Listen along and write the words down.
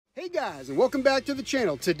Hey guys, and welcome back to the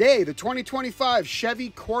channel. Today, the 2025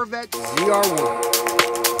 Chevy Corvette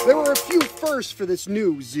ZR1. There were a few firsts for this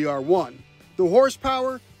new ZR1. The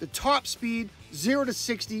horsepower, the top speed, 0 to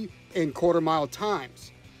 60 in quarter-mile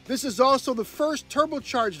times. This is also the first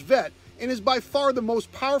turbocharged Vette and is by far the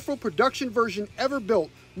most powerful production version ever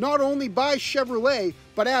built, not only by Chevrolet,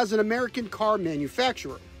 but as an American car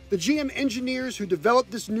manufacturer. The GM engineers who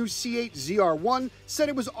developed this new C8 ZR1 said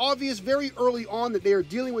it was obvious very early on that they are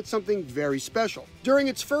dealing with something very special. During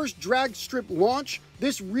its first drag strip launch,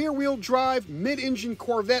 this rear-wheel drive, mid-engine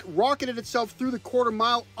Corvette rocketed itself through the quarter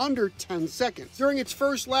mile under 10 seconds. During its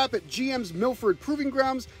first lap at GM's Milford Proving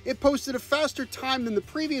Grounds, it posted a faster time than the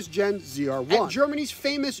previous gen ZR1. At Germany's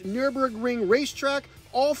famous Nürburgring racetrack,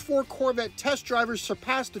 all 4 Corvette test drivers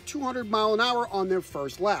surpassed the 200 mile an hour on their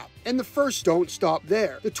first lap. And the firsts don't stop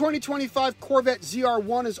there. The 2025 Corvette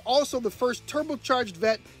ZR1 is also the first turbocharged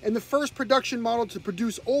Vette and the first production model to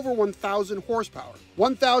produce over 1,000 horsepower.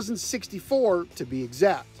 1,064 to be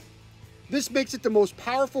exact. This makes it the most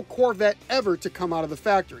powerful Corvette ever to come out of the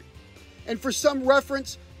factory. And for some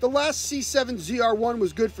reference, the last C7 ZR1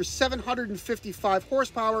 was good for 755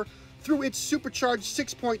 horsepower through its supercharged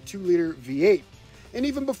 6.2 liter V8. And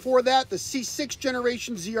even before that, the C6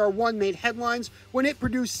 generation ZR1 made headlines when it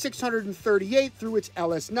produced 638 through its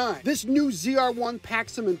LS9. This new ZR1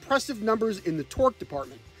 packs some impressive numbers in the torque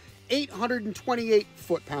department. 828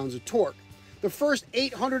 foot-pounds of torque. The first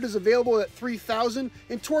 800 is available at 3,000,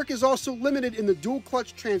 and torque is also limited in the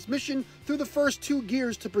dual-clutch transmission through the first 2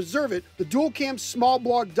 gears to preserve it. The dual-cam small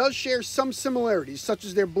block does share some similarities, such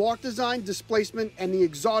as their block design, displacement, and the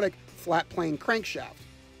exotic flat-plane crankshaft.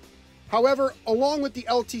 However, along with the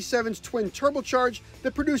LT7's twin turbocharge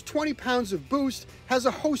that produced 20 pounds of boost, has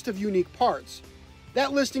a host of unique parts.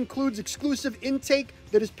 That list includes exclusive intake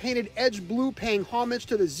that is painted edge blue, paying homage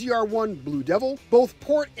to the ZR1 Blue Devil, both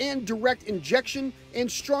port and direct injection,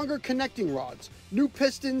 and stronger connecting rods, new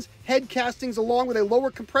pistons, head castings, along with a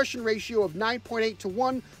lower compression ratio of 9.8 to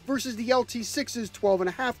 1 versus the LT6's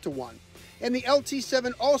 12.5 to 1. And the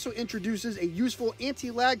LT7 also introduces a useful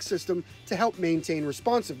anti-lag system to help maintain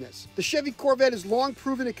responsiveness. The Chevy Corvette has long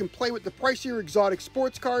proven it can play with the pricier exotic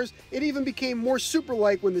sports cars. It even became more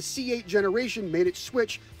super-like when the C8 generation made its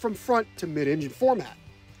switch from front to mid-engine format.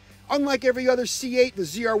 Unlike every other C8, the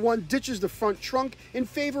ZR1 ditches the front trunk in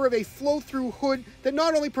favor of a flow-through hood that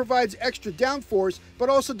not only provides extra downforce, but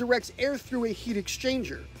also directs air through a heat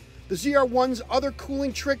exchanger. The ZR1's other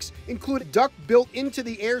cooling tricks include a duct built into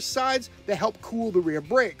the air sides that help cool the rear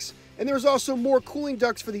brakes, and there's also more cooling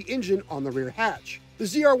ducts for the engine on the rear hatch. The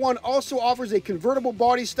ZR1 also offers a convertible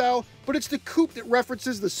body style, but it's the coupe that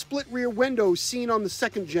references the split rear windows seen on the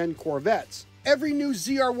second-gen Corvettes. Every new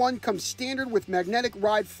ZR1 comes standard with magnetic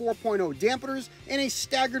ride 4.0 dampeners and a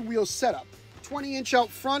staggered wheel setup, 20-inch out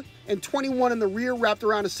front and 21 in the rear, wrapped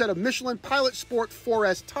around a set of Michelin Pilot Sport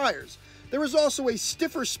 4S tires. There is also a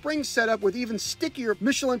stiffer spring setup with even stickier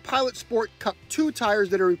Michelin Pilot Sport Cup 2 tires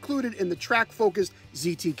that are included in the track-focused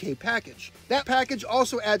ZTK package. That package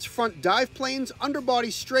also adds front dive planes,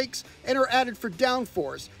 underbody strakes, and are added for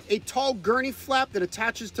downforce, a tall gurney flap that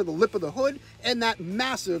attaches to the lip of the hood, and that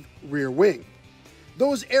massive rear wing.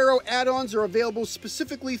 Those aero add-ons are available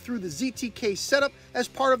specifically through the ZTK setup as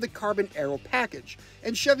part of the Carbon Aero package,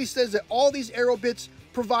 and Chevy says that all these aero bits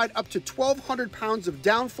provide up to 1,200 pounds of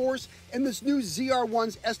downforce, and this new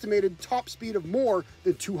ZR1's estimated top speed of more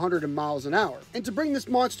than 200 miles an hour. And to bring this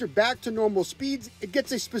monster back to normal speeds, it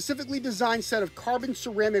gets a specifically designed set of carbon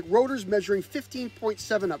ceramic rotors measuring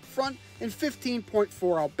 15.7 up front and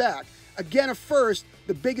 15.4 out back. Again, a first,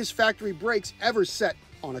 the biggest factory brakes ever set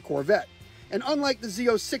on a Corvette. And unlike the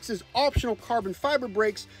Z06's optional carbon fiber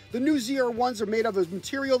brakes, the new ZR1s are made of a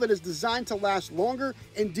material that is designed to last longer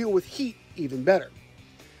and deal with heat even better.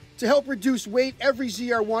 To help reduce weight, every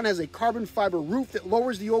ZR1 has a carbon fiber roof that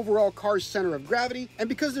lowers the overall car's center of gravity, and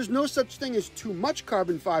because there's no such thing as too much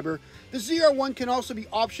carbon fiber, the ZR1 can also be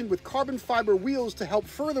optioned with carbon fiber wheels to help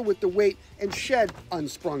further with the weight and shed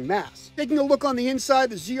unsprung mass. Taking a look on the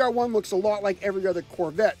inside, the ZR1 looks a lot like every other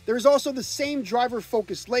Corvette. There is also the same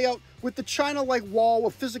driver-focused layout, with the China-like wall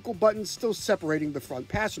of physical buttons still separating the front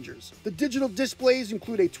passengers. The digital displays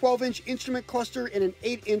include a 12-inch instrument cluster and an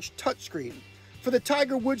 8-inch touchscreen. For the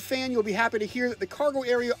Tiger Wood fan, you'll be happy to hear that the cargo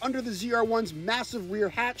area under the ZR1's massive rear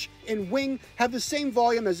hatch and wing have the same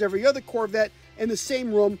volume as every other Corvette and the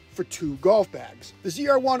same room for 2 golf bags. The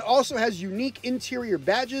ZR1 also has unique interior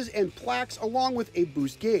badges and plaques along with a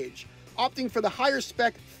boost gauge. Opting for the higher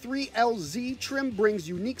spec 3LZ trim brings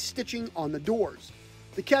unique stitching on the doors.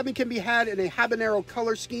 The cabin can be had in a habanero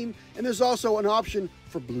color scheme, and there's also an option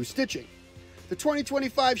for blue stitching. The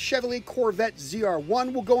 2025 Chevrolet Corvette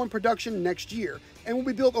ZR1 will go in production next year and will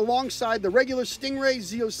be built alongside the regular Stingray,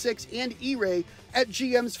 Z06, and E-Ray at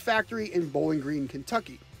GM's factory in Bowling Green,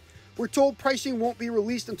 Kentucky. We're told pricing won't be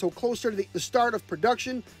released until closer to the start of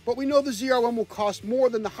production, but we know the ZR1 will cost more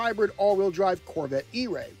than the hybrid all-wheel drive Corvette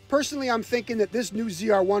E-Ray. Personally, I'm thinking that this new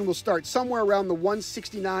ZR1 will start somewhere around the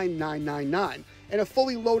 $169,999, and a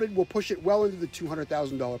fully loaded will push it well into the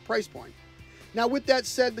 $200,000 price point. Now, with that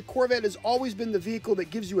said, the Corvette has always been the vehicle that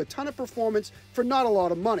gives you a ton of performance for not a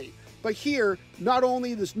lot of money. But here, not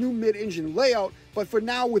only this new mid-engine layout, but for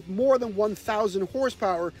now with more than 1,000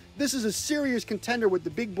 horsepower, this is a serious contender with the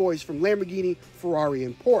big boys from Lamborghini, Ferrari,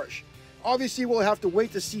 and Porsche. Obviously, we'll have to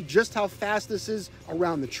wait to see just how fast this is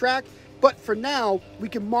around the track, but for now, we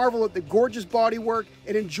can marvel at the gorgeous bodywork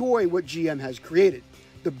and enjoy what GM has created.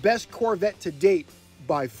 The best Corvette to date,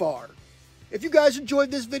 by far. If you guys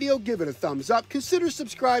enjoyed this video, give it a thumbs up, consider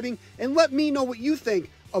subscribing, and let me know what you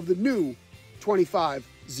think of the new 25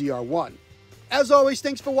 ZR1. As always,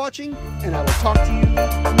 thanks for watching, and I will talk to you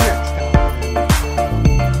next time.